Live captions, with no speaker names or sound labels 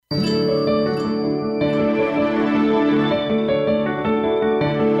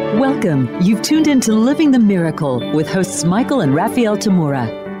Welcome. You've tuned into Living the Miracle with hosts Michael and Raphaelle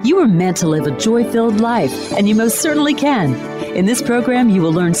Tamura. You were meant to live a joy-filled life, and you most certainly can. In this program, you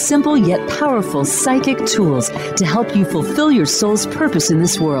will learn simple yet powerful psychic tools to help you fulfill your soul's purpose in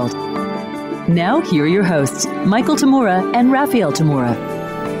this world. Now, here are your hosts, Michael Tamura and Raphaelle Tamura.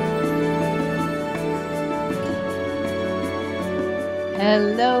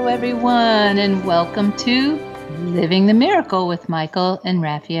 Hello, everyone, and welcome to Living the Miracle with Michael and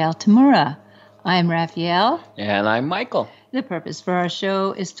Raphaelle Tamura. I'm Raphaelle. And I'm Michael. The purpose for our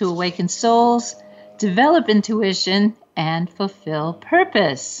show is to awaken souls, develop intuition, and fulfill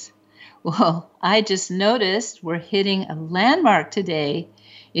purpose. Well, I just noticed we're hitting a landmark today.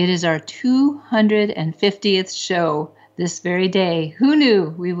 It is our 250th show this very day. Who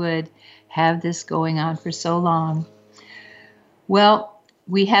knew we would have this going on for so long? Well,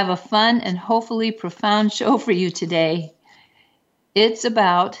 we have a fun and hopefully profound show for you today. It's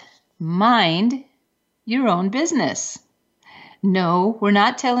about mind your own business. No, we're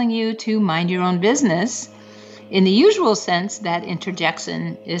not telling you to mind your own business. In the usual sense, that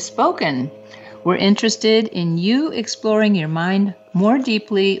interjection is spoken. We're interested in you exploring your mind more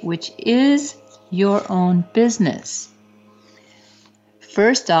deeply, which is your own business.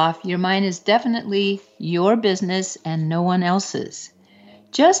 First off, your mind is definitely your business and no one else's,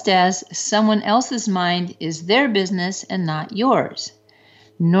 just as someone else's mind is their business and not yours.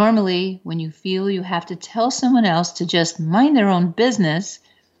 Normally, when you feel you have to tell someone else to just mind their own business,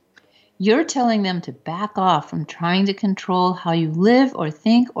 you're telling them to back off from trying to control how you live or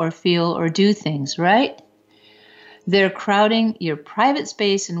think or feel or do things, right? They're crowding your private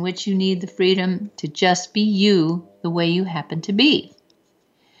space in which you need the freedom to just be you the way you happen to be.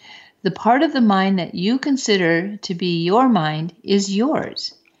 The part of the mind that you consider to be your mind is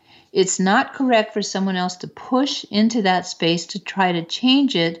yours. It's not correct for someone else to push into that space to try to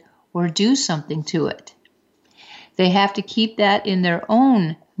change it or do something to it. They have to keep that in their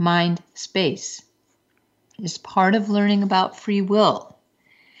own mind space. It's part of learning about free will.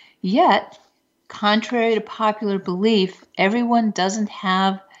 Yet, contrary to popular belief, everyone doesn't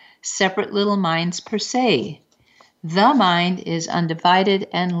have separate little minds per se. The mind is undivided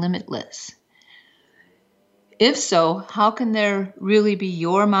and limitless. If so, how can there really be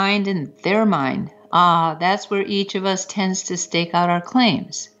your mind and their mind? That's where each of us tends to stake out our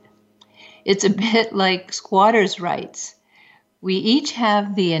claims. It's a bit like squatters' rights. We each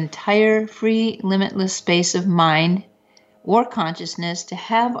have the entire free, limitless space of mind or consciousness to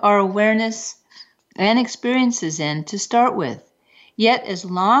have our awareness and experiences in to start with. Yet, as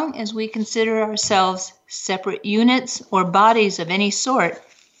long as we consider ourselves separate units or bodies of any sort,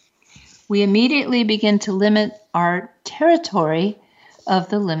 we immediately begin to limit our territory of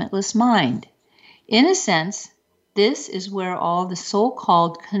the limitless mind. In a sense, this is where all the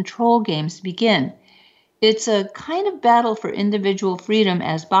so-called control games begin. It's a kind of battle for individual freedom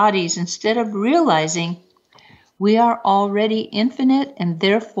as bodies instead of realizing we are already infinite and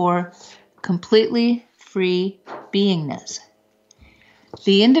therefore completely free beingness.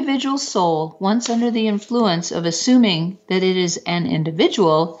 The individual soul, once under the influence of assuming that it is an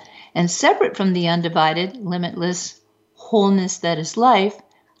individual and separate from the undivided, limitless wholeness that is life,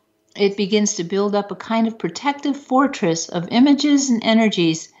 it begins to build up a kind of protective fortress of images and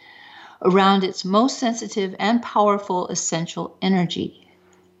energies around its most sensitive and powerful essential energy.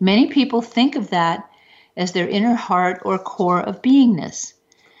 Many people think of that as their inner heart or core of beingness.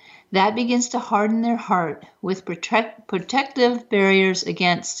 That begins to harden their heart with protective barriers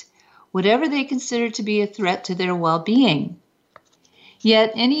against whatever they consider to be a threat to their well-being.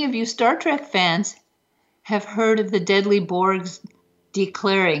 Yet, any of you Star Trek fans have heard of the deadly Borgs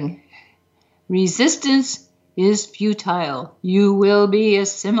declaring, "Resistance is futile. You will be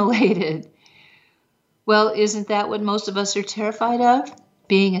assimilated." Well, isn't that what most of us are terrified of?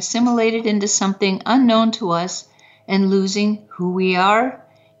 Being assimilated into something unknown to us and losing who we are?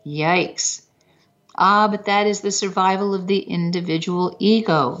 Yikes. But that is the survival of the individual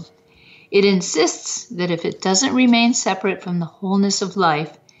ego. It insists that if it doesn't remain separate from the wholeness of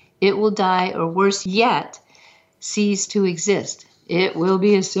life, it will die, or worse yet, cease to exist. It will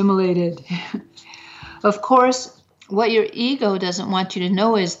be assimilated. Of course, what your ego doesn't want you to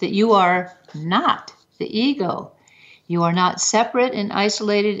know is that you are not the ego. You are not separate and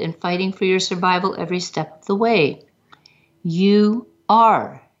isolated and fighting for your survival every step of the way. You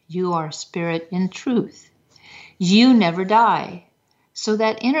are. You are spirit in truth. You never die. So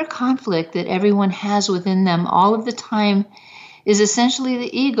that inner conflict that everyone has within them all of the time is essentially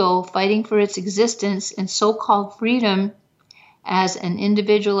the ego fighting for its existence and so-called freedom as an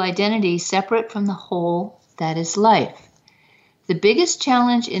individual identity separate from the whole that is life. The biggest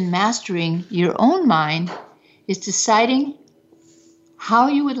challenge in mastering your own mind is deciding how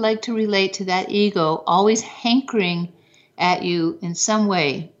you would like to relate to that ego always hankering at you in some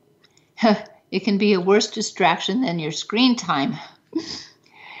way. It can be a worse distraction than your screen time.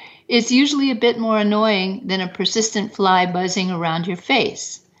 It's usually a bit more annoying than a persistent fly buzzing around your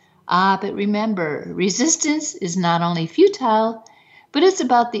face. But remember, resistance is not only futile, but it's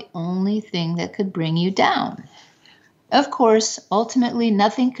about the only thing that could bring you down. Of course, ultimately,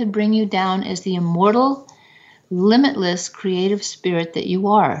 nothing could bring you down as the immortal, limitless creative spirit that you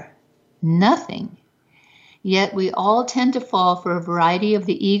are. Nothing. Yet we all tend to fall for a variety of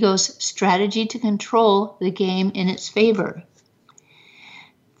the ego's strategy to control the game in its favor.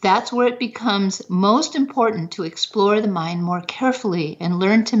 That's where it becomes most important to explore the mind more carefully and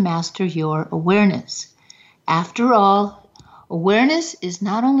learn to master your awareness. After all, awareness is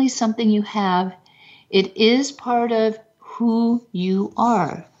not only something you have, it is part of who you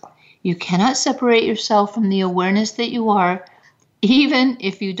are. You cannot separate yourself from the awareness that you are, even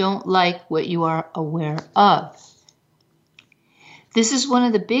if you don't like what you are aware of. This is one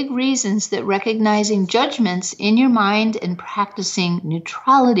of the big reasons that recognizing judgments in your mind and practicing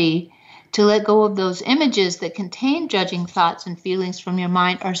neutrality to let go of those images that contain judging thoughts and feelings from your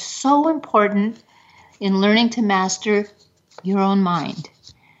mind are so important in learning to master your own mind.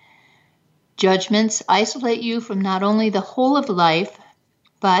 Judgments isolate you from not only the whole of life,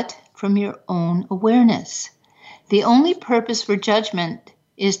 but from your own awareness. The only purpose for judgment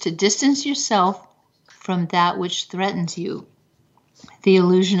is to distance yourself from that which threatens you. The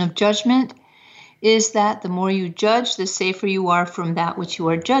illusion of judgment is that the more you judge, the safer you are from that which you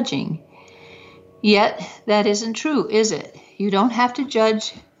are judging. Yet, that isn't true, is it? You don't have to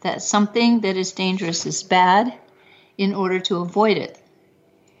judge that something that is dangerous is bad in order to avoid it.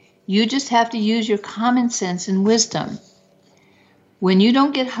 You just have to use your common sense and wisdom. When you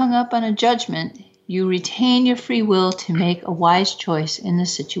don't get hung up on a judgment, you retain your free will to make a wise choice in the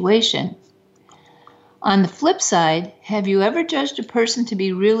situation. On the flip side, have you ever judged a person to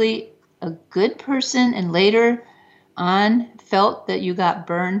be really a good person and later on felt that you got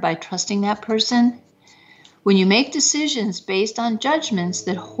burned by trusting that person? When you make decisions based on judgments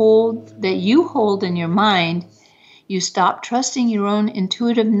that you hold in your mind, you stop trusting your own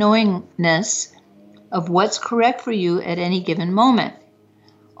intuitive knowingness of what's correct for you at any given moment.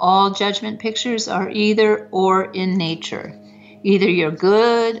 All judgment pictures are either or in nature. Either you're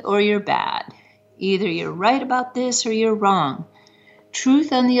good or you're bad. Either you're right about this or you're wrong.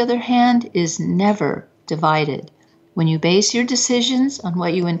 Truth, on the other hand, is never divided. When you base your decisions on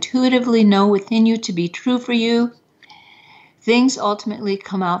what you intuitively know within you to be true for you, things ultimately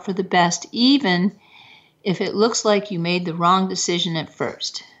come out for the best, even if it looks like you made the wrong decision at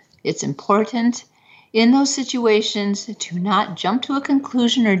first. It's important in those situations to not jump to a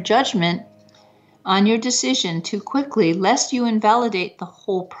conclusion or judgment on your decision too quickly, lest you invalidate the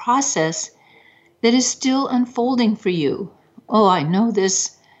whole process that is still unfolding for you. Oh, I know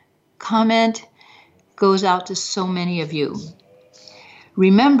this comment goes out to so many of you.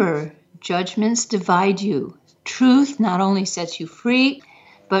 Remember, judgments divide you. Truth not only sets you free,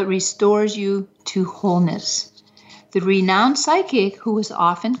 but restores you to wholeness. The renowned psychic who was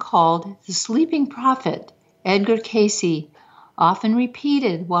often called the sleeping prophet, Edgar Cayce, often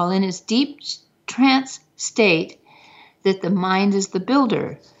repeated while in his deep trance state that the mind is the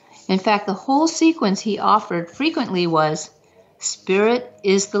builder. In fact, the whole sequence he offered frequently was, spirit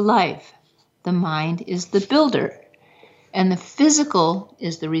is the life, the mind is the builder, and the physical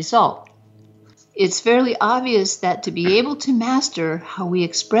is the result. It's fairly obvious that to be able to master how we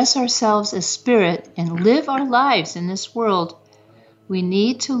express ourselves as spirit and live our lives in this world, we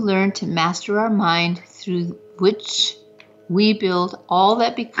need to learn to master our mind through which we build all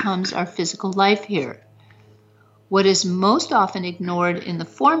that becomes our physical life here. What is most often ignored in the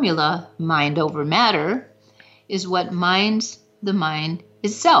formula, mind over matter, is what minds the mind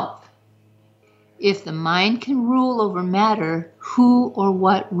itself. If the mind can rule over matter, who or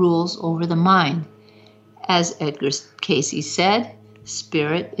what rules over the mind? As Edgar Cayce said,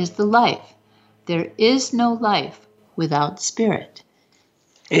 spirit is the life. There is no life without spirit.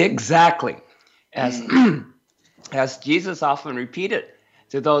 Exactly. As Jesus often repeated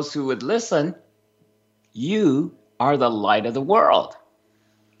to those who would listen, you are the light of the world.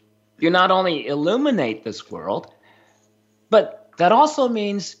 You not only illuminate this world, but that also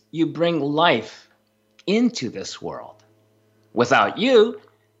means you bring life into this world. Without you,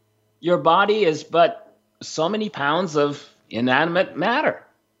 your body is but so many pounds of inanimate matter.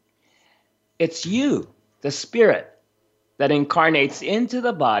 It's you, the spirit, that incarnates into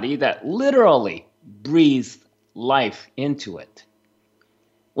the body that literally breathes life into it.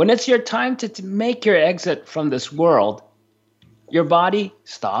 When it's your time to make your exit from this world, your body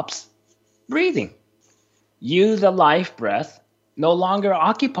stops breathing. You, the life breath, no longer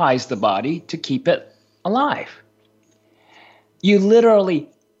occupies the body to keep it alive. You literally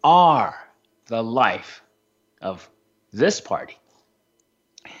are the life of this party.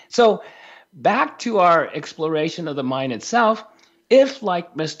 So back to our exploration of the mind itself, if,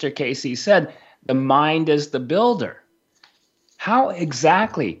 like Mr. Casey said, the mind is the builder, how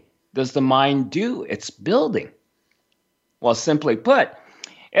exactly does the mind do its building? Well, simply put,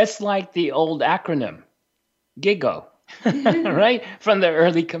 it's like the old acronym, GIGO, right? From the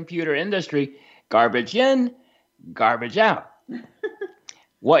early computer industry, garbage in, garbage out.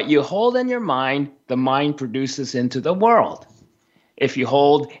 What you hold in your mind, the mind produces into the world. If you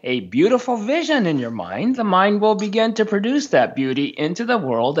hold a beautiful vision in your mind, the mind will begin to produce that beauty into the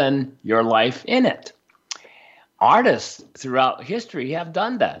world and your life in it. Artists throughout history have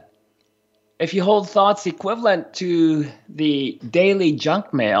done that. If you hold thoughts equivalent to the daily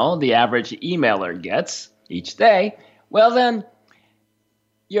junk mail the average emailer gets each day, well then,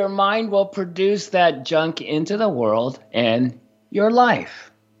 your mind will produce that junk into the world and your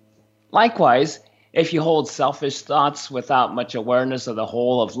life. Likewise, if you hold selfish thoughts without much awareness of the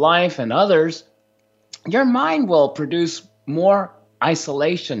whole of life and others, your mind will produce more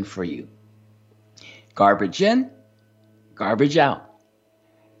isolation for you. Garbage in, garbage out.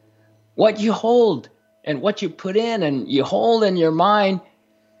 What you hold and what you put in and you hold in your mind,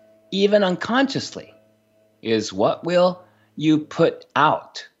 even unconsciously, is what will you put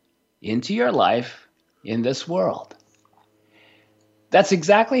out into your life in this world. That's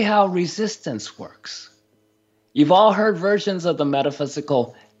exactly how resistance works. You've all heard versions of the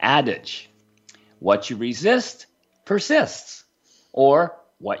metaphysical adage, what you resist persists, or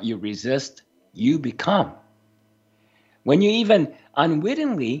what you resist, you become. When you even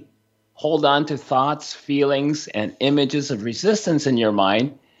unwittingly hold on to thoughts, feelings, and images of resistance in your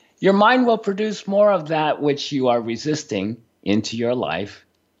mind will produce more of that which you are resisting into your life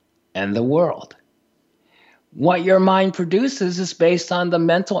and the world. What your mind produces is based on the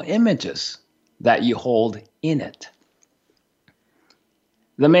mental images that you hold in it.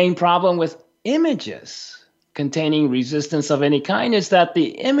 The main problem with images containing resistance of any kind is that the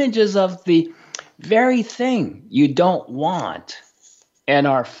images of the very thing you don't want and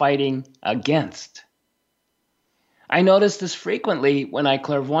are fighting against. I notice this frequently when I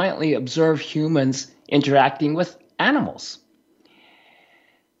clairvoyantly observe humans interacting with animals.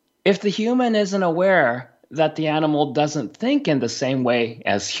 If the human isn't aware that the animal doesn't think in the same way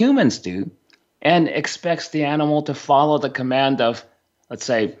as humans do and expects the animal to follow the command of, let's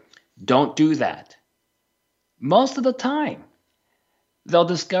say, don't do that, most of the time, they'll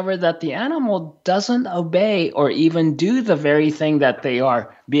discover that the animal doesn't obey or even do the very thing that they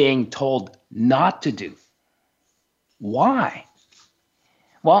are being told not to do. Why?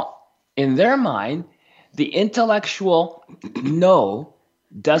 Well, in their mind, the intellectual no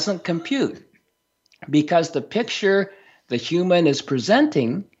doesn't compute because the picture the human is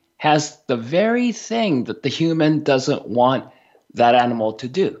presenting has the very thing that the human doesn't want that animal to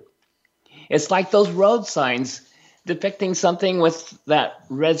do. It's like those road signs depicting something with that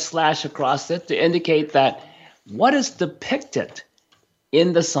red slash across it to indicate that what is depicted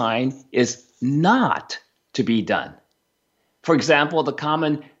in the sign is not to be done. For example, the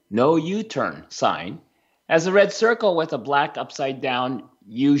common no U-turn sign has a red circle with a black upside down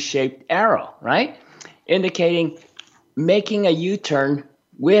U-shaped arrow, right? Indicating making a U-turn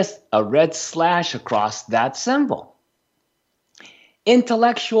with a red slash across that symbol.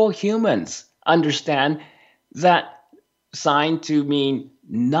 Intellectual humans understand that sign to mean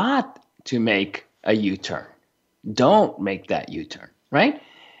not to make a U-turn. Don't make that U-turn, right?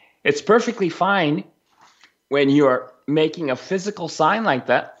 It's perfectly fine when you're making a physical sign like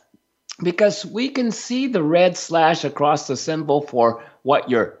that because we can see the red slash across the symbol for what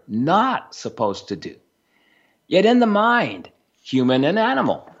you're not supposed to do. Yet in the mind, human and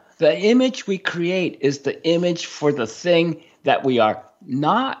animal, the image we create is the image for the thing that we are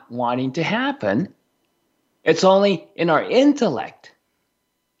not wanting to happen. It's only in our intellect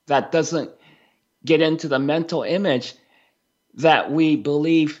that doesn't get into the mental image that we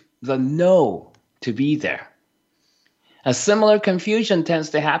believe the no to be there. A similar confusion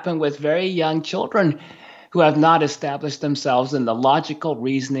tends to happen with very young children who have not established themselves in the logical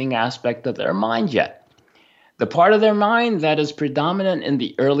reasoning aspect of their mind yet. The part of their mind that is predominant in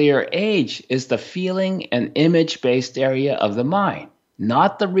the earlier age is the feeling and image-based area of the mind,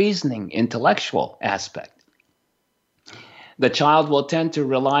 not the reasoning intellectual aspect. the child will tend to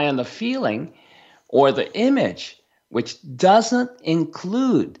rely on the feeling or the image, which doesn't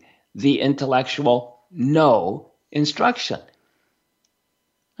include the intellectual no instruction.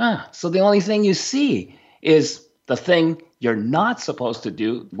 So the only thing you see is the thing you're not supposed to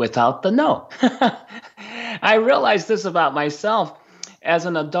do without the no. I realized this about myself as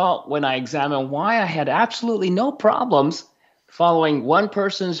an adult when I examined why I had absolutely no problems following one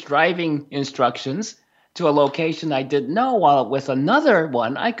person's driving instructions to a location I didn't know, while with another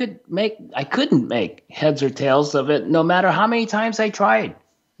one I couldn't make heads or tails of it no matter how many times I tried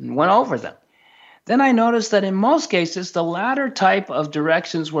and went over them. Then I noticed that in most cases, the latter type of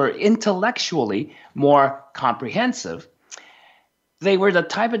directions were intellectually more comprehensive. They were the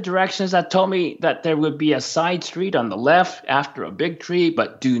type of directions that told me that there would be a side street on the left after a big tree,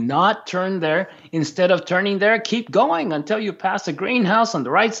 but do not turn there. Instead of turning there, keep going until you pass a greenhouse on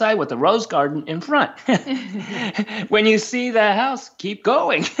the right side with a rose garden in front. When you see that house, keep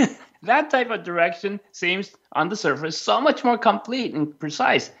going. That type of direction seems, on the surface, so much more complete and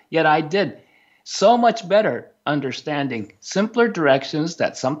precise, yet I did so much better understanding simpler directions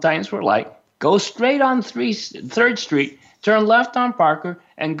that sometimes were like, go straight on 3rd Street, turn left on Parker,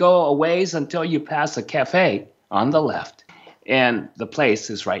 and go a ways until you pass a cafe on the left. And the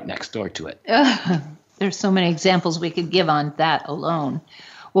place is right next door to it. There's so many examples we could give on that alone.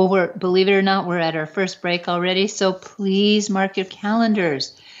 Well, believe it or not, we're at our first break already, so please mark your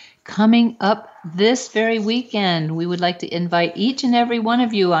calendars. Coming up this very weekend, we would like to invite each and every one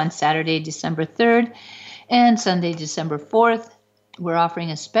of you on Saturday, December 3rd and Sunday, December 4th. We're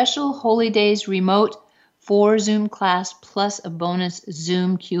offering a special Holy Days remote 4 Zoom class plus a bonus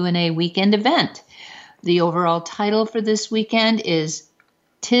Zoom Q&A weekend event. The overall title for this weekend is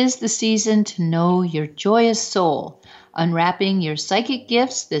 'Tis the Season to Know Your Joyous Soul, Unwrapping Your Psychic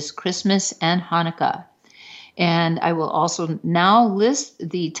Gifts This Christmas and Hanukkah. And I will also now list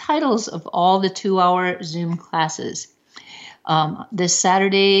the titles of all the 2-hour Zoom classes. This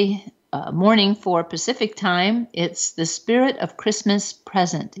Saturday morning for Pacific time, it's The Spirit of Christmas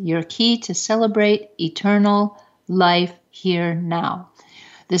Present, Your Key to Celebrate Eternal Life Here Now.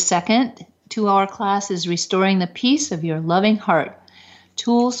 The second 2-hour class is Restoring the Peace of Your Loving Heart,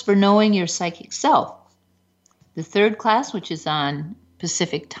 Tools for Knowing Your Psychic Self. The third class, which is on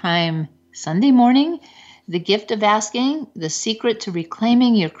Pacific time Sunday morning, The Gift of Asking, The Secret to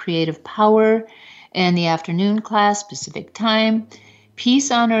Reclaiming Your Creative Power, and the afternoon class, Pacific time,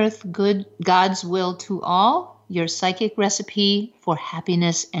 Peace on Earth, God's Will to All, Your Psychic Recipe for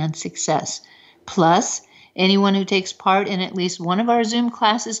Happiness and Success. Plus, anyone who takes part in at least one of our Zoom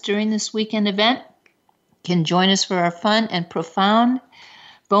classes during this weekend event can join us for our fun and profound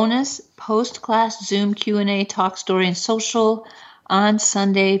bonus post-class Zoom Q&A talk, story, and social on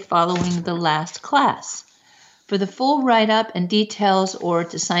Sunday following the last class. For the full write-up and details or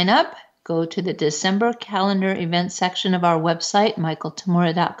to sign up, go to the December calendar event section of our website,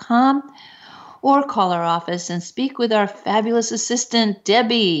 michaeltamura.com, or call our office and speak with our fabulous assistant,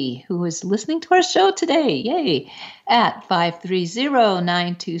 Debbie, who is listening to our show today. Yay! At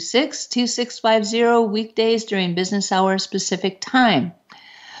 530-926-2650, weekdays during business hours Pacific time.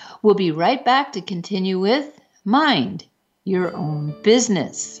 We'll be right back to continue with Mind Your Own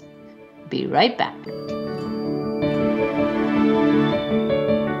Business. Be right back.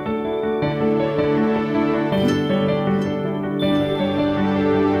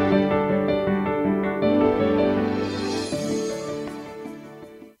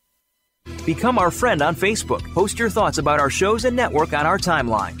 Become our friend on Facebook. Post your thoughts about our shows and network on our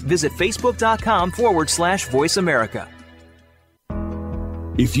timeline. Visit facebook.com/Voice America.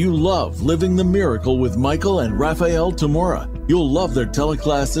 If you love Living the Miracle with Michael and Raphaelle Tamura, you'll love their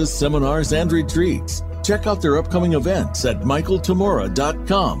teleclasses, seminars, and retreats. Check out their upcoming events at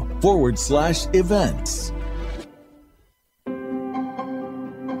michaeltamura.com/events.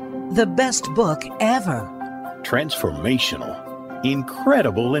 The best book ever. Transformational.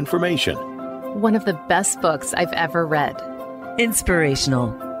 Incredible information. One of the best books I've ever read.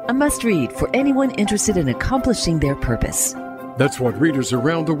 Inspirational. A must-read for anyone interested in accomplishing their purpose. That's what readers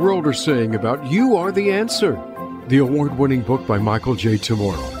around the world are saying about You Are the Answer, the award-winning book by Michael J.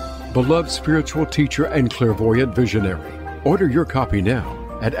 Tamura, beloved spiritual teacher and clairvoyant visionary. Order your copy now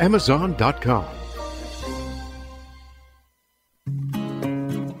at Amazon.com.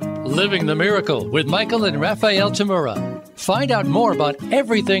 Living the Miracle with Michael and Raphaelle Tamura. Find out more about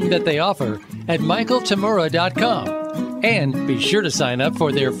everything that they offer at michaeltamura.com. And be sure to sign up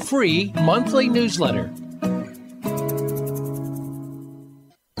for their free monthly newsletter.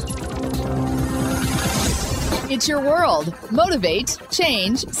 It's your world. Motivate,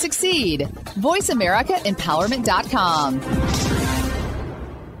 change, succeed. VoiceAmericaEmpowerment.com.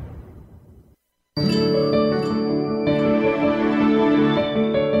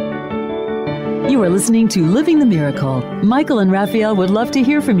 You are listening to Living the Miracle. Michael and Raphaelle would love to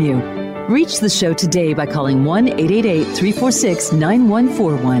hear from you. Reach the show today by calling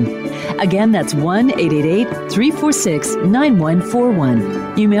 1-888-346-9141. Again, that's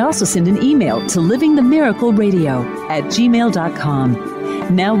 1-888-346-9141. You may also send an email to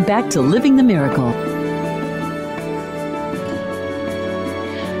livingthemiracleradio@gmail.com. Now back to Living the Miracle.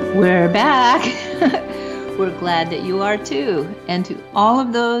 We're back. We're glad that you are too. And to all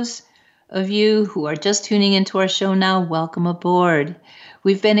of those of you who are just tuning into our show now, welcome aboard.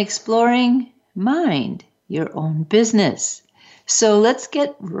 We've been exploring mind, your own business. So let's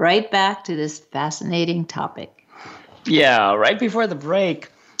get right back to this fascinating topic. Yeah, right before the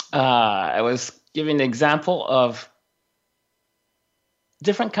break, I was giving an example of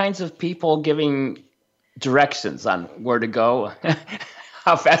different kinds of people giving directions on where to go,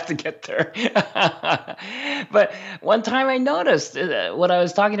 how fast to get there. But one time I noticed what I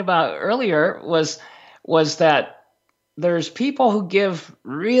was talking about earlier was that there's people who give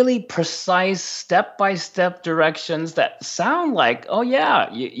really precise step-by-step directions that sound like, oh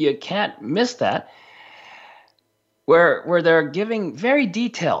yeah, you can't miss that, where they're giving very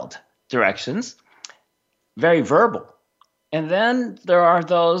detailed directions, very verbal. And then there are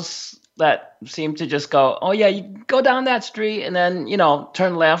those that seem to just go, oh yeah, you go down that street and then,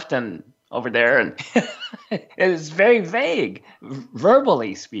 turn left and over there. And it's very vague,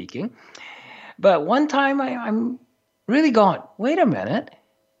 verbally speaking. But one time I'm really going, wait a minute,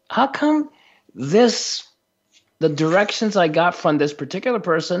 how come the directions I got from this particular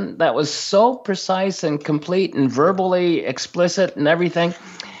person that was so precise and complete and verbally explicit and everything,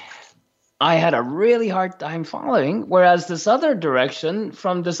 I had a really hard time following, whereas this other direction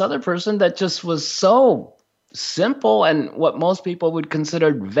from this other person that just was so simple and what most people would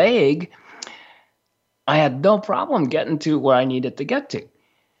consider vague, I had no problem getting to where I needed to get to.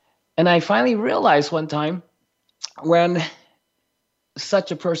 And I finally realized one time when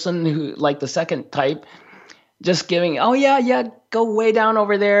such a person who, like the second type, just giving, oh yeah, go way down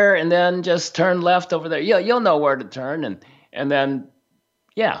over there and then just turn left over there. You'll know where to turn and then,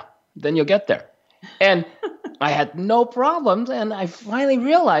 yeah, then you'll get there. And I had no problems. And I finally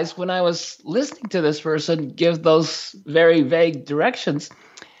realized when I was listening to this person give those very vague directions,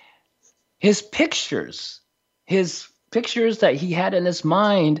 his pictures that he had in his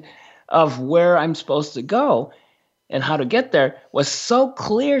mind of where I'm supposed to go and how to get there was so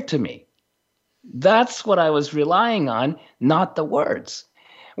clear to me. That's what I was relying on, not the words.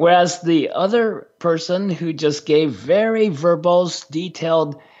 Whereas the other person who just gave very verbose,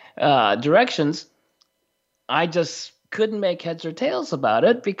 detailed directions, I just couldn't make heads or tails about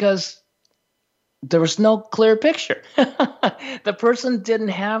it because there was no clear picture. The person didn't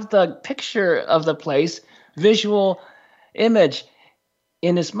have the picture of the place, visual image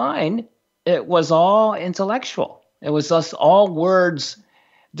in his mind. It was all intellectual. It was just all words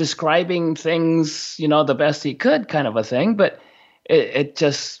describing things, the best he could kind of a thing. But it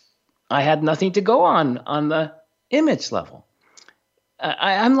just, I had nothing to go on the image level.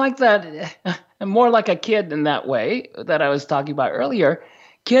 I'm like that. I'm more like a kid in that way that I was talking about earlier.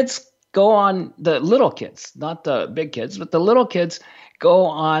 Kids go on, the little kids, not the big kids, but the little kids go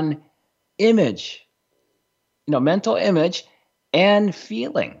on image, mental image and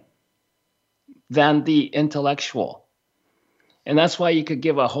feeling than the intellectual. And that's why you could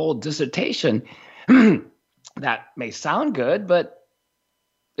give a whole dissertation that may sound good, but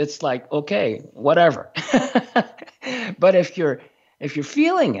it's like, okay, whatever. But if you're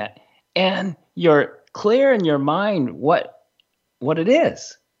feeling it and you're clear in your mind what it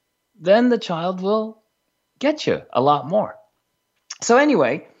is, then the child will get you a lot more. So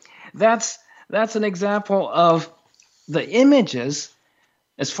anyway, that's an example of the images.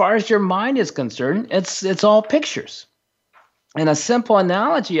 As far as your mind is concerned, it's all pictures. And a simple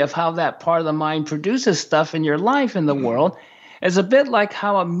analogy of how that part of the mind produces stuff in your life in the world is a bit like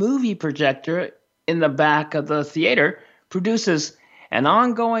how a movie projector in the back of the theater produces an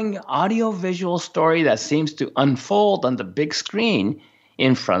ongoing audio-visual story that seems to unfold on the big screen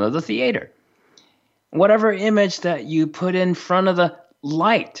in front of the theater. Whatever image that you put in front of the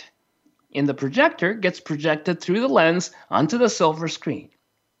light in the projector gets projected through the lens onto the silver screen.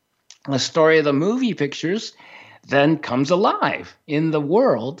 The story of the movie pictures then comes alive in the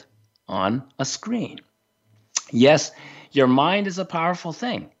world on a screen. Yes, your mind is a powerful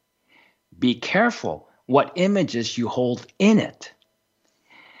thing. Be careful what images you hold in it.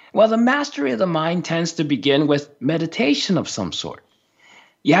 Well, the mastery of the mind tends to begin with meditation of some sort.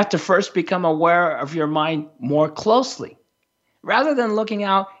 You have to first become aware of your mind more closely. Rather than looking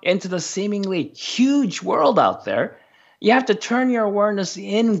out into the seemingly huge world out there, you have to turn your awareness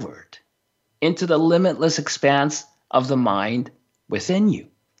inward into the limitless expanse of the mind within you.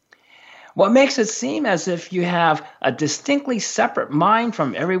 What makes it seem as if you have a distinctly separate mind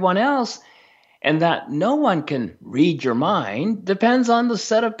from everyone else and that no one can read your mind depends on the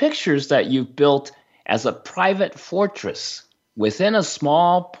set of pictures that you've built as a private fortress within a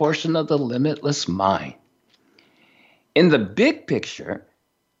small portion of the limitless mind. In the big picture,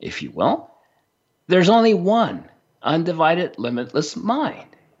 if you will, there's only one undivided limitless mind.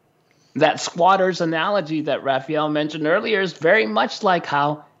 That squatter's analogy that Raphaelle mentioned earlier is very much like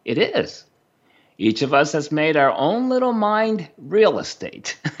how it is. Each of us has made our own little mind real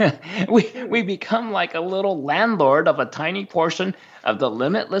estate. we become like a little landlord of a tiny portion of the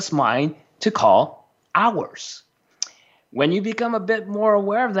limitless mind to call ours. When you become a bit more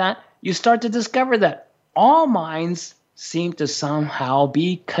aware of that, you start to discover that all minds seem to somehow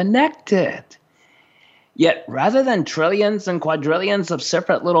be connected. Yet rather than trillions and quadrillions of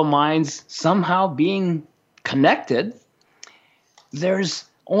separate little minds somehow being connected, there's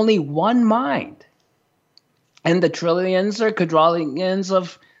only one mind. And the trillions or quadrillions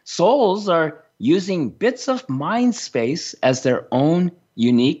of souls are using bits of mind space as their own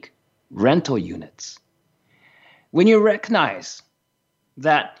unique rental units. When you recognize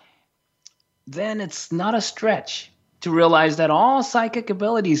that, then it's not a stretch to realize that all psychic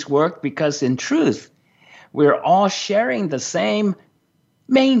abilities work because in truth, we're all sharing the same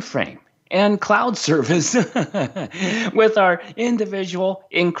mainframe and cloud service with our individual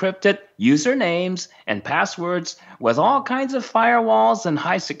encrypted usernames and passwords with all kinds of firewalls and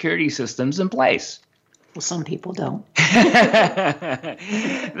high security systems in place. Well, some people don't. That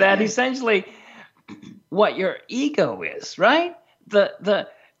essentially what your ego is, right? The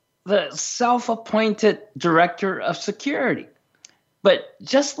self-appointed director of security. But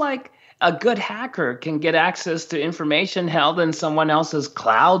just like a good hacker can get access to information held in someone else's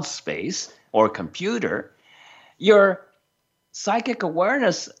cloud space or computer, your psychic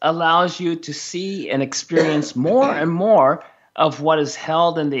awareness allows you to see and experience more and more of what is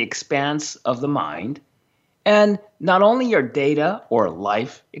held in the expanse of the mind, and not only your data or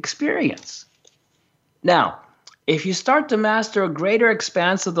life experience. Now, if you start to master a greater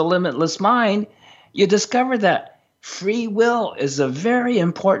expanse of the limitless mind, you discover that free will is a very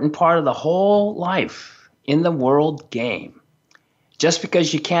important part of the whole life in the world game. Just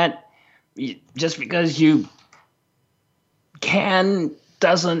because you can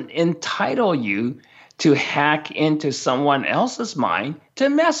doesn't entitle you to hack into someone else's mind to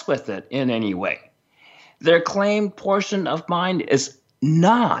mess with it in any way. Their claimed portion of mind is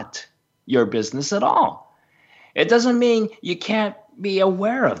not your business at all. It doesn't mean you can't be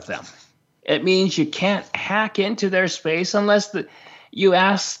aware of them. It means you can't hack into their space unless you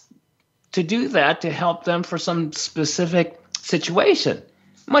ask to do that to help them for some specific situation.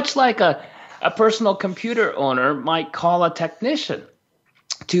 Much like a personal computer owner might call a technician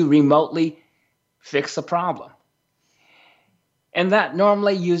to remotely fix a problem. And that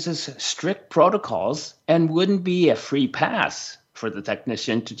normally uses strict protocols and wouldn't be a free pass for the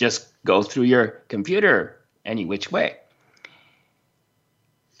technician to just go through your computer any which way.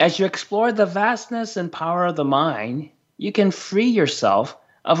 As you explore the vastness and power of the mind, you can free yourself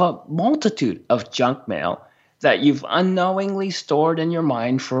of a multitude of junk mail that you've unknowingly stored in your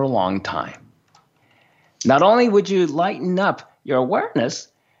mind for a long time. Not only would you lighten up your awareness,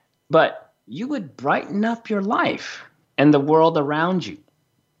 but you would brighten up your life and the world around you.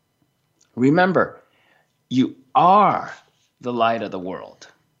 Remember, you are the light of the world.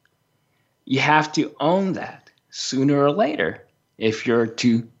 You have to own that sooner or later if you're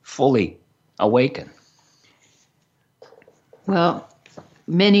to fully awaken. Well,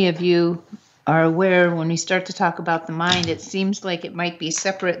 many of you are aware when we start to talk about the mind, it seems like it might be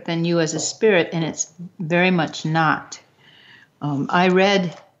separate than you as a spirit, and it's very much not. I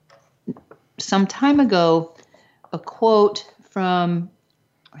read some time ago a quote from,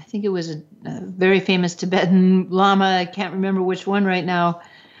 I think it was a very famous Tibetan Lama, I can't remember which one right now,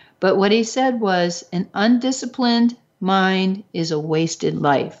 but what he said was, an undisciplined mind is a wasted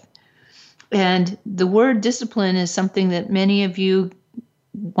life. And the word discipline is something that many of you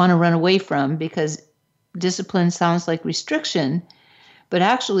want to run away from because discipline sounds like restriction. But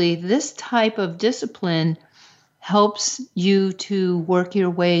actually, this type of discipline helps you to work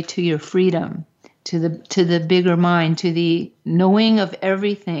your way to your freedom, to the bigger mind, to the knowing of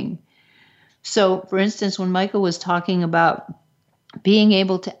everything. So, for instance, when Michael was talking about being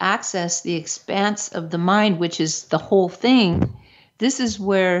able to access the expanse of the mind, which is the whole thing, this is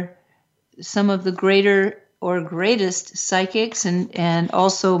where some of the greater or greatest psychics and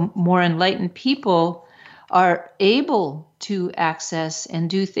also more enlightened people are able to access and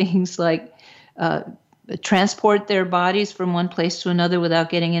do things like transport their bodies from one place to another without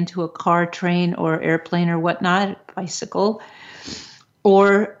getting into a car, train, or airplane or whatnot, bicycle.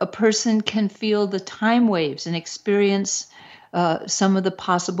 Or a person can feel the time waves and experience some of the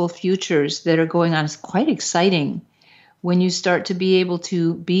possible futures that are going on. It's quite exciting when you start to be able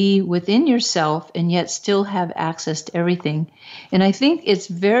to be within yourself and yet still have access to everything. And I think it's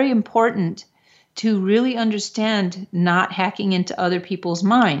very important to really understand not hacking into other people's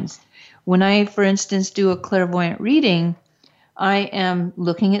minds. When I, for instance, do a clairvoyant reading, I am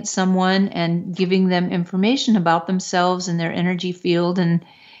looking at someone and giving them information about themselves and their energy field and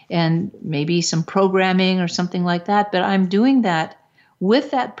maybe some programming or something like that. But I'm doing that with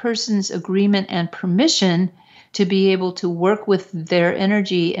that person's agreement and permission to be able to work with their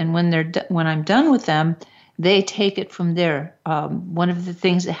energy. And when I'm done with them, they take it from there. One of the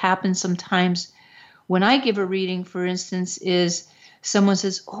things that happens sometimes when I give a reading, for instance, is someone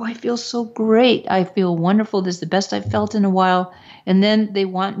says, "Oh, I feel so great. I feel wonderful. This is the best I've felt in a while." And then they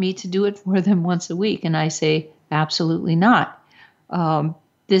want me to do it for them once a week. And I say, absolutely not.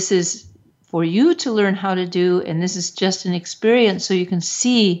 This is for you to learn how to do. And this is just an experience so you can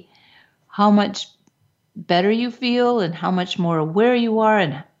see how much better you feel and how much more aware you are.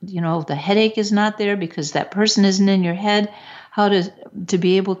 And, the headache is not there because that person isn't in your head. How to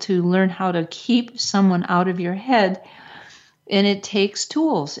be able to learn how to keep someone out of your head. And it takes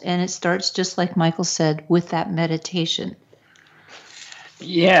tools, and it starts, just like Michael said, with that meditation.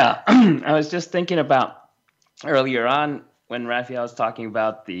 Yeah, I was just thinking about earlier on when Raphaelle was talking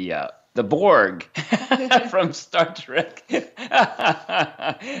about the Borg from Star Trek.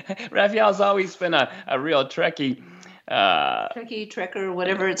 Raphaelle's always been a real Trekkie. Trekker,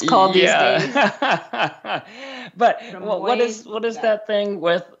 whatever it's called these days. But what is that thing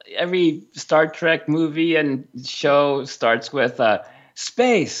with every Star Trek movie and show starts with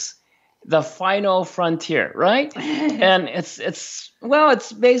space, the final frontier, right? And it's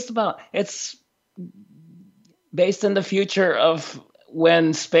based in the future of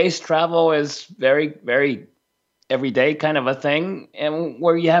when space travel is very, very everyday kind of a thing, and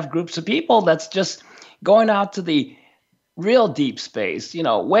where you have groups of people that's just going out to the real deep space,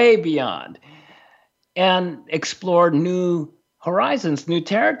 way beyond, and explore new horizons, new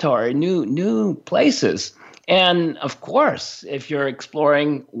territory, new places. And of course, if you're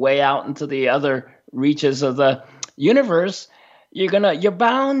exploring way out into the other reaches of the universe, you're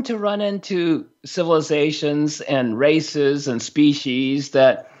bound to run into civilizations and races and species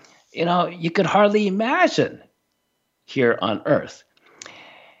that, you could hardly imagine here on Earth.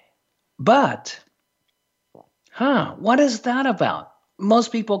 But what is that about?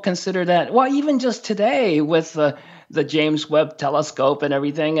 Most people consider that, well, even just today with the James Webb telescope and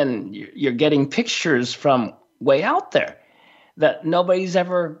everything, and you're getting pictures from way out there that nobody's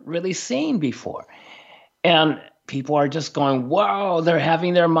ever really seen before. And people are just going, wow, they're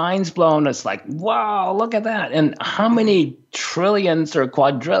having their minds blown. It's like, wow, look at that. And how many trillions or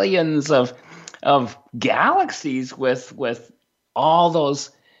quadrillions of galaxies with all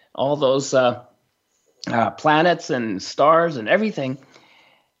those planets and stars and everything.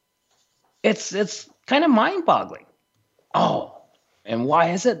 It's kind of mind-boggling. Oh, and why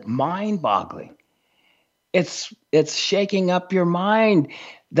is it mind-boggling? It's shaking up your mind.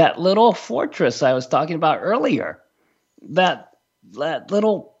 That little fortress I was talking about earlier, that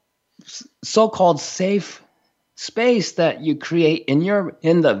little so-called safe space that you create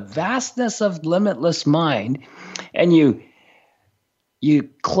in the vastness of limitless mind, and you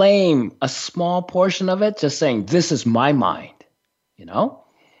claim a small portion of it, just saying, this is my mind,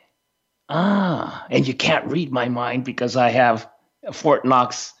 and you can't read my mind because I have a Fort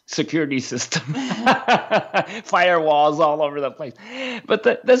Knox security system, firewalls all over the place.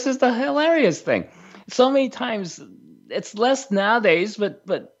 But this is the hilarious thing. So many times, it's less nowadays, but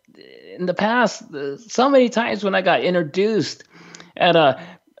in the past, so many times when I got introduced at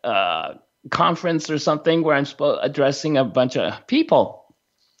a conference or something where I'm addressing a bunch of people,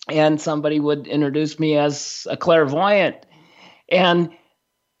 and somebody would introduce me as a clairvoyant, and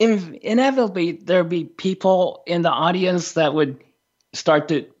inevitably there'd be people in the audience that would start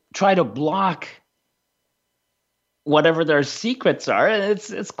to try to block whatever their secrets are. And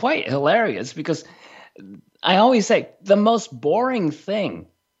it's quite hilarious, because I always say the most boring thing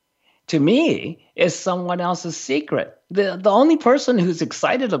to me is someone else's secret. The only person who's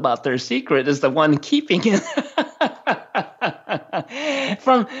excited about their secret is the one keeping it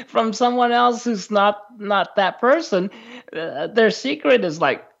from someone else who's not that person. Their secret is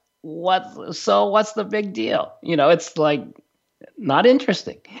like, what's the big deal? It's like not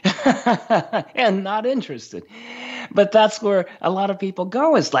interesting and not interested. But that's where a lot of people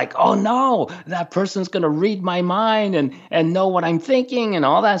go. It's like, oh no, that person's going to read my mind and know what I'm thinking and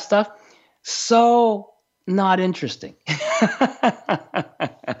all that stuff. So not interesting.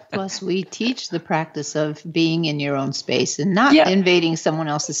 Plus, we teach the practice of being in your own space and not invading someone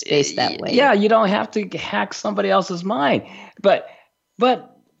else's space that way. Yeah, you don't have to hack somebody else's mind. But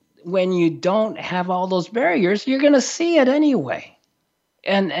when you don't have all those barriers, you're going to see it anyway.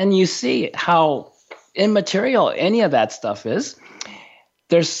 And you see how immaterial any of that stuff is.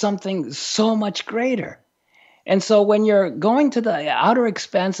 There's something so much greater. And so when you're going to the outer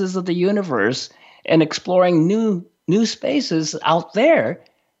expanses of the universe and exploring new spaces out there,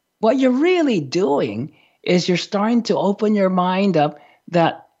 what you're really doing is you're starting to open your mind up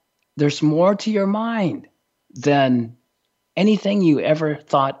that there's more to your mind than anything you ever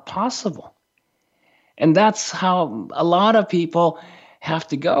thought possible. And that's how a lot of people have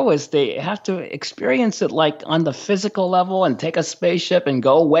to go, is they have to experience it like on the physical level and take a spaceship and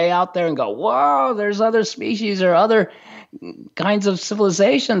go way out there and go, whoa, there's other species or other kinds of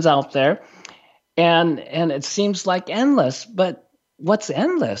civilizations out there. And it seems like endless, but what's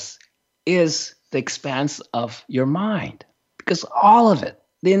endless is the expanse of your mind, because all of it,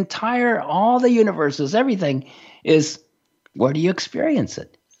 all the universes, everything is, where do you experience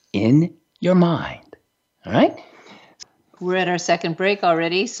it? In your mind. All right? We're at our second break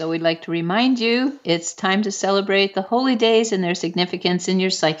already, so we'd like to remind you it's time to celebrate the holy days and their significance in your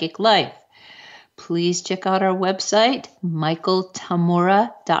psychic life. Please check out our website,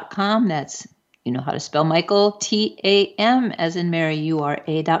 michaeltamura.com. That's, you know how to spell Michael, T-A-M as in Mary,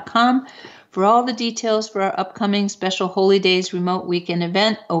 U-R-A.com, for all the details for our upcoming special Holy Days remote weekend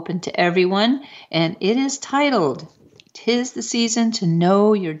event open to everyone. And it is titled, "'Tis the Season to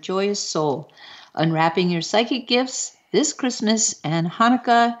Know Your Joyous Soul, Unwrapping Your Psychic Gifts this Christmas and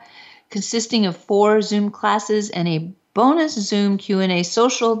Hanukkah," consisting of 4 Zoom classes and a bonus Zoom Q&A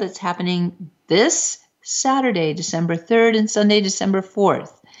social that's happening this Saturday, December 3rd and Sunday, December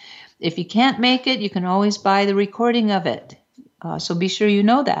 4th. If you can't make it, you can always buy the recording of it. So be sure you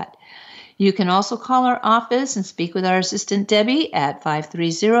know that. You can also call our office and speak with our assistant Debbie at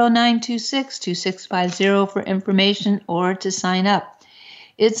 530-926-2650 for information or to sign up.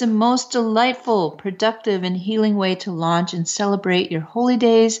 It's a most delightful, productive, and healing way to launch and celebrate your holy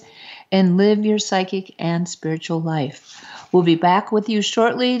days and live your psychic and spiritual life. We'll be back with you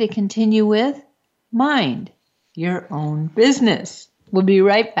shortly to continue with Mind Your Own Business. We'll be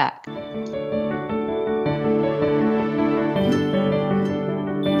right back.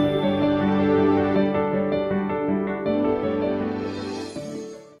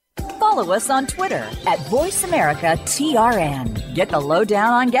 Follow us on Twitter at VoiceAmericaTRN. Get the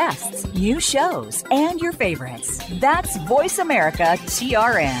lowdown on guests, new shows, and your favorites. That's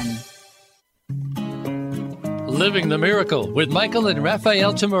VoiceAmericaTRN. Living the Miracle with Michael and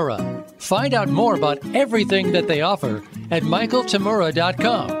Raphaelle Tamura. Find out more about everything that they offer at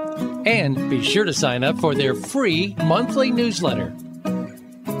michaeltamura.com. And be sure to sign up for their free monthly newsletter.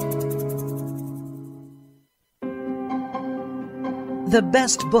 The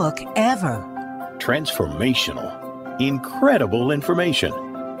best book ever. Transformational. Incredible information.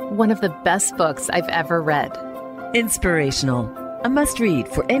 One of the best books I've ever read. Inspirational. A must-read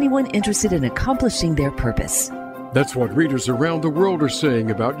for anyone interested in accomplishing their purpose. That's what readers around the world are saying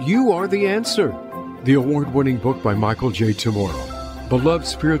about You Are the Answer, the award-winning book by Michael J. Tamura, beloved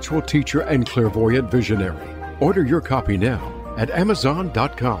spiritual teacher and clairvoyant visionary. Order your copy now at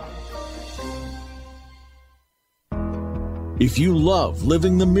Amazon.com. If you love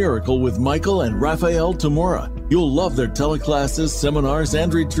Living the Miracle with Michael and Raphaelle Tamura, you'll love their teleclasses, seminars,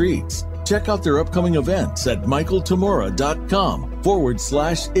 and retreats. Check out their upcoming events at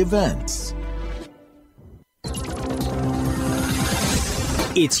michaeltamura.com/events.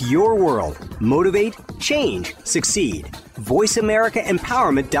 It's your world. Motivate, change, succeed.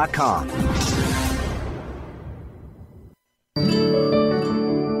 VoiceAmericaEmpowerment.com.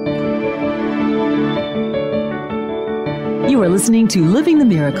 You are listening to Living the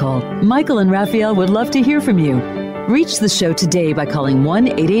Miracle. Michael and Raphaelle would love to hear from you. Reach the show today by calling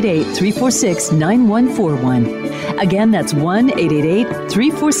 1-888-346-9141. Again, that's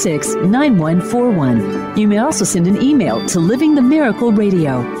 1-888-346-9141. You may also send an email to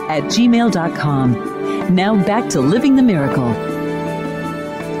livingthemiracleradio@gmail.com. Now back to Living the Miracle.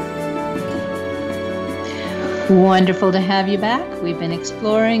 Wonderful to have you back. We've been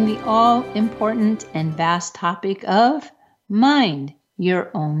exploring the all-important and vast topic of mind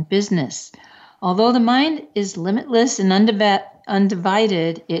your own business. Although the mind is limitless and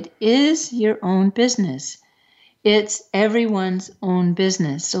undivided, it is your own business. It's everyone's own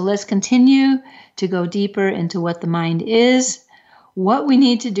business. So let's continue to go deeper into what the mind is, what we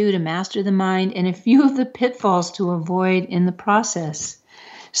need to do to master the mind, and a few of the pitfalls to avoid in the process.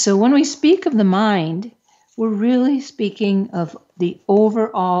 So when we speak of the mind, we're really speaking of the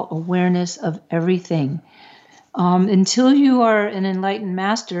overall awareness of everything. Until you are an enlightened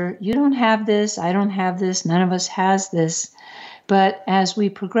master, you don't have this, I don't have this, none of us has this. But as we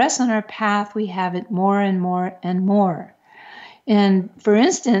progress on our path, we have it more and more and more. And for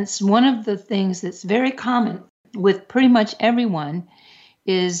instance, one of the things that's very common with pretty much everyone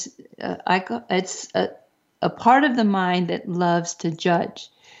is it's a part of the mind that loves to judge.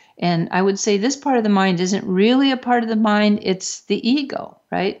 And I would say this part of the mind isn't really a part of the mind, it's the ego,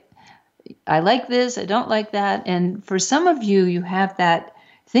 right? I like this, I don't like that. And for some of you, you have that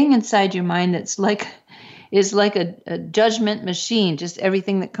thing inside your mind that's is like a judgment machine. Just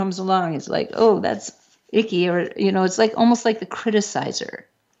everything that comes along is like, oh, that's icky. Or, it's like almost like the criticizer.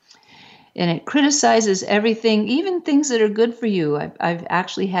 And it criticizes everything, even things that are good for you. I've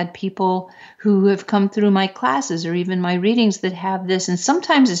actually had people who have come through my classes or even my readings that have this. And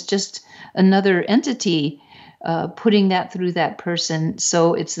sometimes it's just another entity putting that through that person.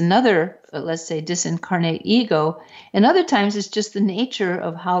 So it's another, let's say, disincarnate ego. And other times it's just the nature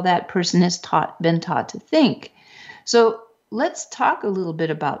of how that person has been taught to think. So let's talk a little bit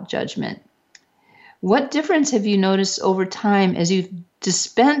about judgment. What difference have you noticed over time as you've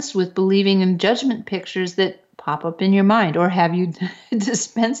dispensed with believing in judgment pictures that pop up in your mind, or have you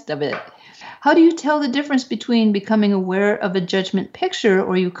dispensed of it? How do you tell the difference between becoming aware of a judgment picture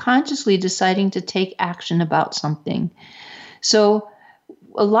or you consciously deciding to take action about something? So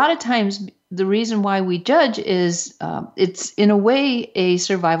a lot of times the reason why we judge is it's in a way a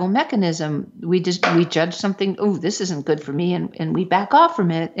survival mechanism. We judge something, oh, this isn't good for me, and we back off from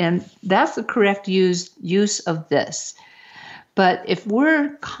it. And that's the correct use of this. But if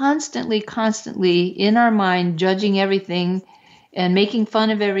we're constantly in our mind judging everything and making fun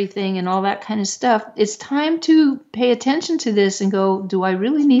of everything and all that kind of stuff, it's time to pay attention to this and go, do I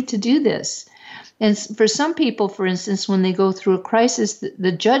really need to do this? And for some people, for instance, when they go through a crisis,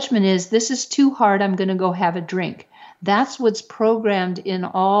 the judgment is, this is too hard, I'm going to go have a drink. That's what's programmed in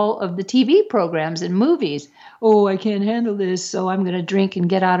all of the TV programs and movies. Oh, I can't handle this, so I'm going to drink and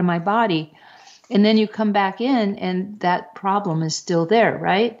get out of my body. And then you come back in and that problem is still there,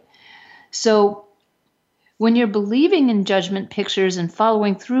 right? So when you're believing in judgment pictures and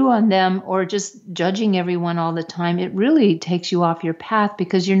following through on them or just judging everyone all the time, it really takes you off your path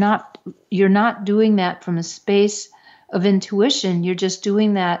because you're not doing that from a space of intuition. You're just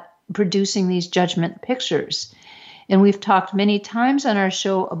doing that, producing these judgment pictures. And we've talked many times on our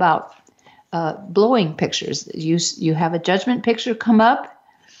show about blowing pictures. You have a judgment picture come up,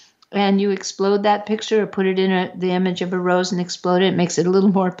 and you explode that picture or put it in the image of a rose and explode it. It makes it a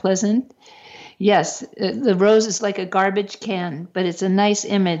little more pleasant. Yes, the rose is like a garbage can, but it's a nice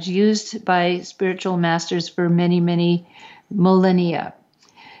image used by spiritual masters for many, many millennia.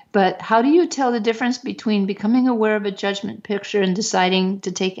 But how do you tell the difference between becoming aware of a judgment picture and deciding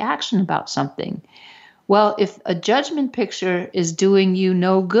to take action about something? Well, if a judgment picture is doing you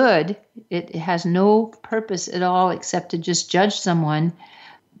no good, it has no purpose at all except to just judge someone,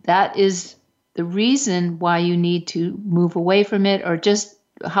 that is the reason why you need to move away from it. Or just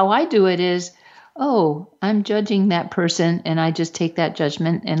how I do it is, oh, I'm judging that person, and I just take that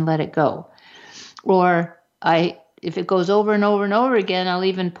judgment and let it go. Or if it goes over and over and over again, I'll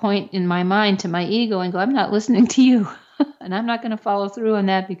even point in my mind to my ego and go, I'm not listening to you. And I'm not going to follow through on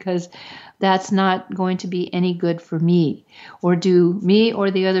that because that's not going to be any good for me or do me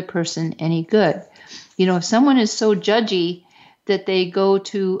or the other person any good. If someone is so judgy that they go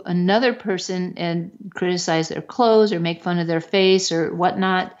to another person and criticize their clothes or make fun of their face or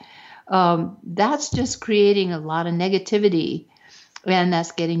whatnot, that's just creating a lot of negativity, and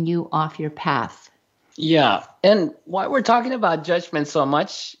that's getting you off your path. Yeah, and why we're talking about judgment so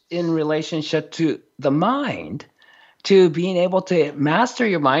much in relationship to the mind, to being able to master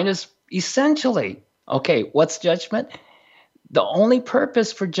your mind is essentially, okay, what's judgment? The only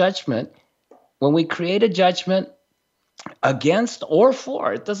purpose for judgment, when we create a judgment against or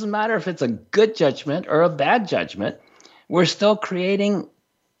for, it doesn't matter if it's a good judgment or a bad judgment, we're still creating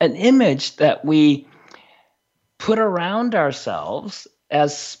an image that we put around ourselves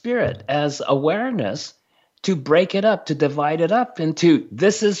as spirit, as awareness, to break it up, to divide it up into,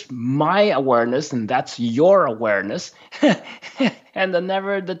 this is my awareness and that's your awareness, and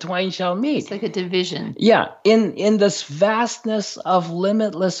never the twain shall meet. It's like a division. Yeah, in this vastness of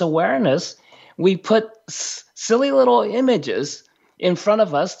limitless awareness, we put silly little images in front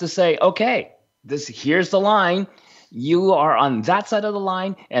of us to say, okay, Here's the line. You are on that side of the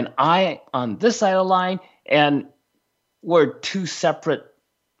line, and I on this side of the line, and we're two separate,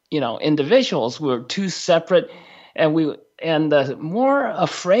 individuals. We're two separate, and the more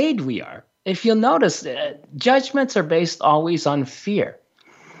afraid we are. If you'll notice, judgments are based always on fear,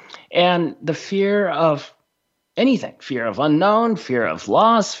 and the fear of anything, fear of unknown, fear of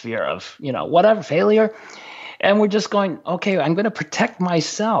loss, fear of whatever, failure. And we're just going, okay, I'm going to protect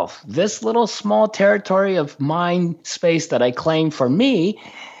myself. This little small territory of mind space that I claim for me,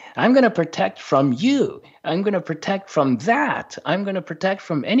 I'm going to protect from you. I'm going to protect from that. I'm going to protect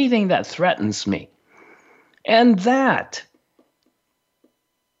from anything that threatens me. And that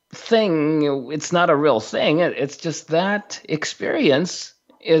thing, it's not a real thing. It's just that experience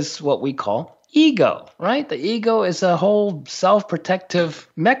is what we call ego, right? The ego is a whole self-protective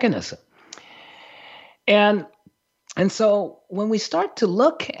mechanism. And so when we start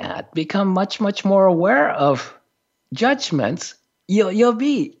to become much, much more aware of judgments, you'll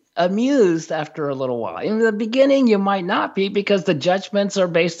be amused after a little while. In the beginning, you might not be, because the judgments are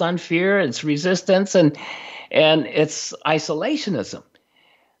based on fear, it's resistance, and it's isolationism.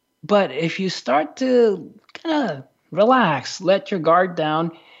 But if you start to kind of relax, let your guard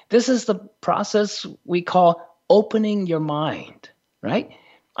down, this is the process we call opening your mind, right?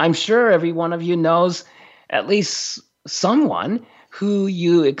 I'm sure every one of you knows at least someone who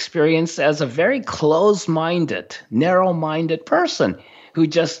you experience as a very closed-minded, narrow-minded person who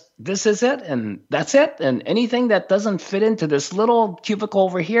just, this is it, and that's it, and anything that doesn't fit into this little cubicle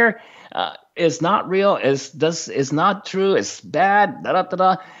over here is not real, is not true, is bad,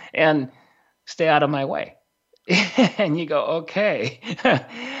 da-da-da-da, and stay out of my way. And you go, okay.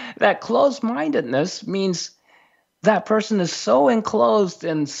 That closed-mindedness means that person is so enclosed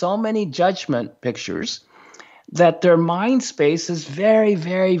in so many judgment pictures that their mind space is very,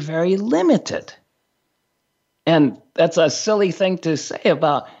 very, very limited. And that's a silly thing to say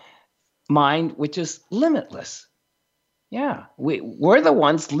about mind, which is limitless. Yeah, we're the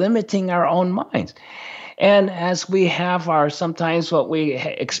ones limiting our own minds. And as we have sometimes what we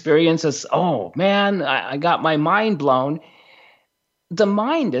experience as, oh man, I got my mind blown. The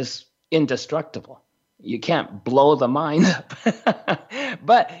mind is indestructible. You can't blow the mind up,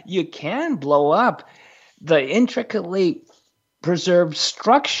 but you can blow up the intricately preserved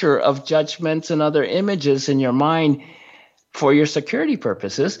structure of judgments and other images in your mind for your security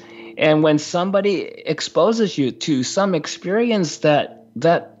purposes. And when somebody exposes you to some experience that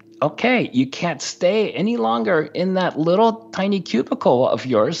okay, you can't stay any longer in that little tiny cubicle of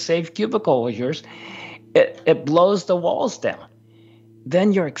yours, safe cubicle of yours, it blows the walls down.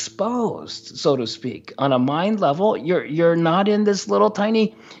 Then you're exposed, so to speak. On a mind level, you're not in this little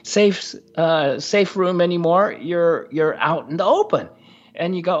tiny safe room anymore. You're out in the open,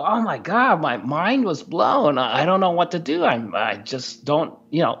 and you go, oh my God, my mind was blown. I don't know what to do. I just don't,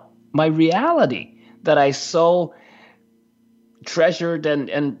 my reality that I so treasured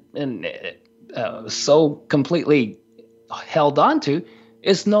and so completely held on to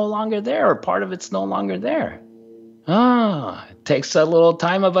is no longer there, or part of it's no longer there. It takes a little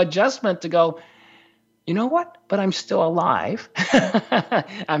time of adjustment to go, you know what? But I'm still alive.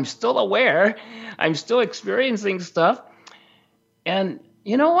 I'm still aware. I'm still experiencing stuff. And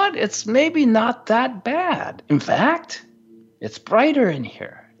you know what? It's maybe not that bad. In fact, it's brighter in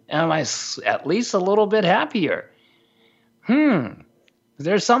here. Am I at least a little bit happier?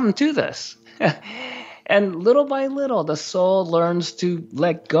 There's something to this. And little by little, the soul learns to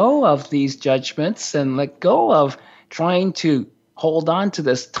let go of these judgments and let go of trying to hold on to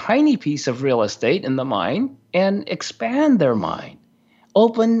this tiny piece of real estate in the mind and expand their mind,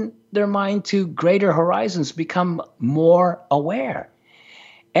 open their mind to greater horizons, become more aware.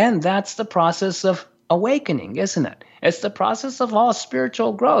 And that's the process of awakening, isn't it? It's the process of all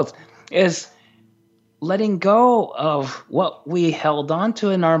spiritual growth, is letting go of what we held on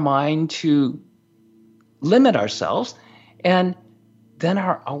to in our mind to limit ourselves, and then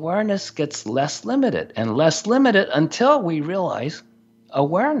our awareness gets less limited and less limited until we realize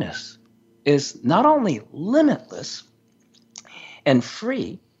awareness is not only limitless and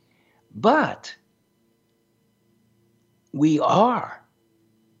free, but we are.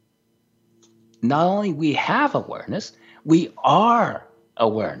 Not only we have awareness, we are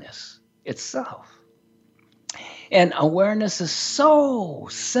awareness itself. And awareness is so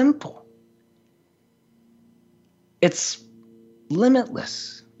simple. It's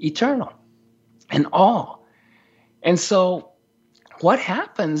limitless, eternal, and all. And so what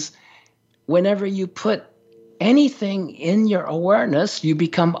happens whenever you put anything in your awareness, you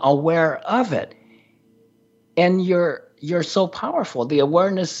become aware of it. And your you're so powerful. The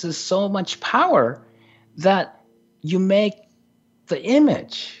awareness is so much power that you make the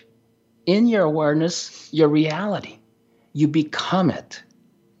image in your awareness your reality. You become it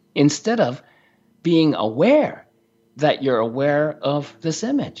instead of being aware that you're aware of this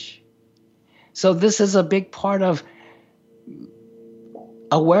image. So this is a big part of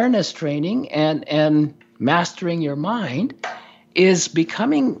awareness training and mastering your mind, is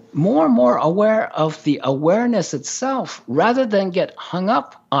becoming more and more aware of the awareness itself rather than get hung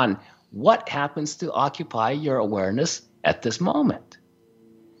up on what happens to occupy your awareness at this moment.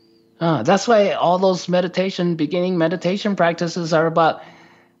 That's why all those beginning meditation practices are about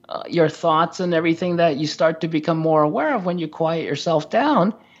your thoughts and everything that you start to become more aware of when you quiet yourself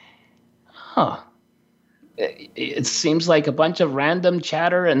down. It seems like a bunch of random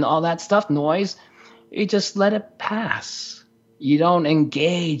chatter and all that stuff, noise. You just let it pass. You don't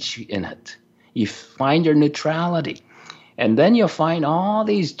engage in it. You find your neutrality. And then you'll find all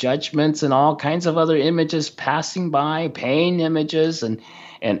these judgments and all kinds of other images passing by, pain images and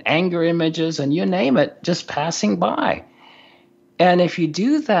anger images, and you name it, just passing by. And if you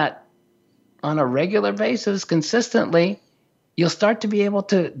do that on a regular basis, consistently, you'll start to be able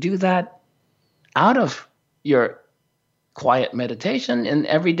to do that out of your quiet meditation in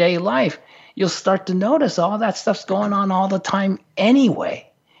everyday life. You'll start to notice all that stuff's going on all the time anyway.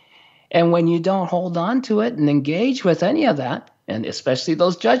 And when you don't hold on to it and engage with any of that, and especially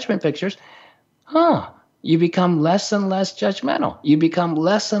those judgment pictures, you become less and less judgmental. You become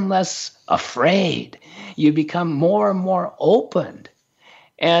less and less afraid. You become more and more opened.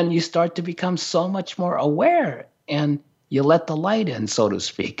 And you start to become so much more aware. And you let the light in, so to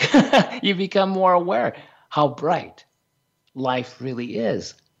speak. You become more aware how bright life really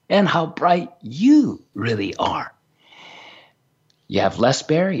is and how bright you really are. You have less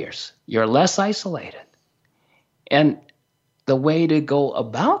barriers. You're less isolated. And the way to go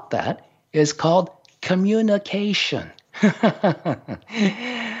about that is called communication.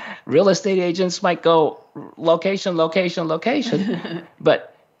 Real estate agents might go location, location, location.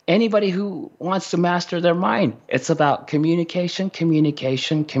 But anybody who wants to master their mind, it's about communication,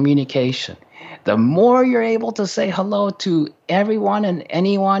 communication, communication. The more you're able to say hello to everyone and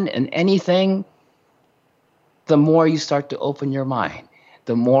anyone and anything, the more you start to open your mind,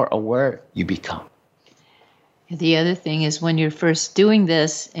 the more aware you become. The other thing is when you're first doing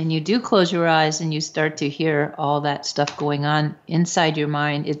this and you do close your eyes and you start to hear all that stuff going on inside your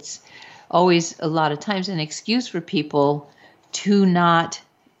mind, it's always a lot of times an excuse for people to not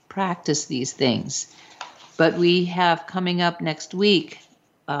practice these things. But we have coming up next week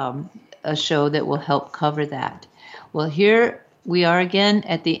a show that will help cover that. Well, here we are again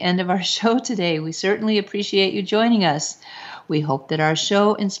at the end of our show today. We certainly appreciate you joining us. We hope that our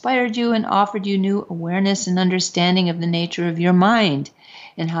show inspired you and offered you new awareness and understanding of the nature of your mind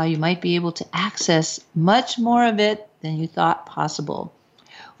and how you might be able to access much more of it than you thought possible.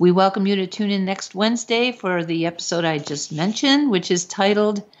 We welcome you to tune in next Wednesday for the episode I just mentioned, which is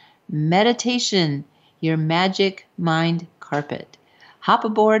titled Meditation, Your Magic Mind Carpet. Hop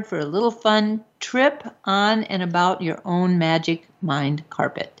aboard for a little fun trip on and about your own magic mind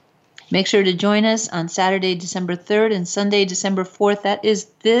carpet. Make sure to join us on Saturday, December 3rd and Sunday, December 4th. That is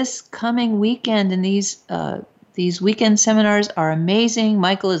this coming weekend, and these weekend seminars are amazing.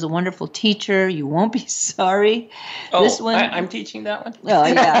 Michael is a wonderful teacher. You won't be sorry. Oh, this one, I'm teaching that one? Oh,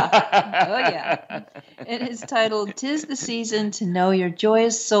 yeah. Oh, yeah. It is titled, 'Tis the Season to Know Your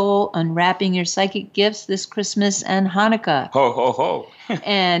Joyous Soul, Unwrapping Your Psychic Gifts This Christmas and Hanukkah. Ho, ho, ho.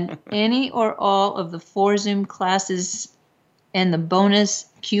 And any or all of the 4 Zoom classes and the bonus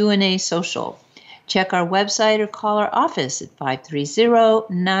Q&A social. Check our website or call our office at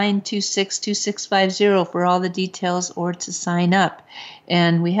 530-926-2650 for all the details or to sign up.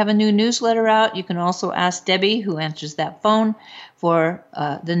 And we have a new newsletter out. You can also ask Debbie, who answers that phone, for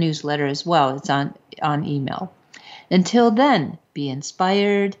the newsletter as well. It's on email. Until then, be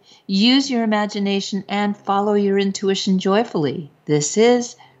inspired, use your imagination, and follow your intuition joyfully. This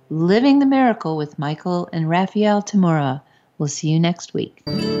is Living the Miracle with Michael and Raphaelle Tamura. We'll see you next week.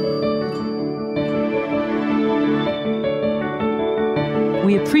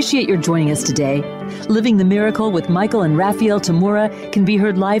 We appreciate your joining us today. Living the Miracle with Michael and Raphaelle Tamura can be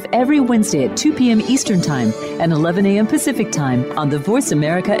heard live every Wednesday at 2 p.m. Eastern Time and 11 a.m. Pacific Time on the Voice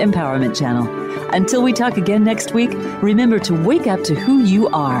America Empowerment Channel. Until we talk again next week, remember to wake up to who you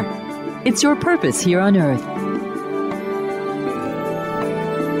are. It's your purpose here on Earth.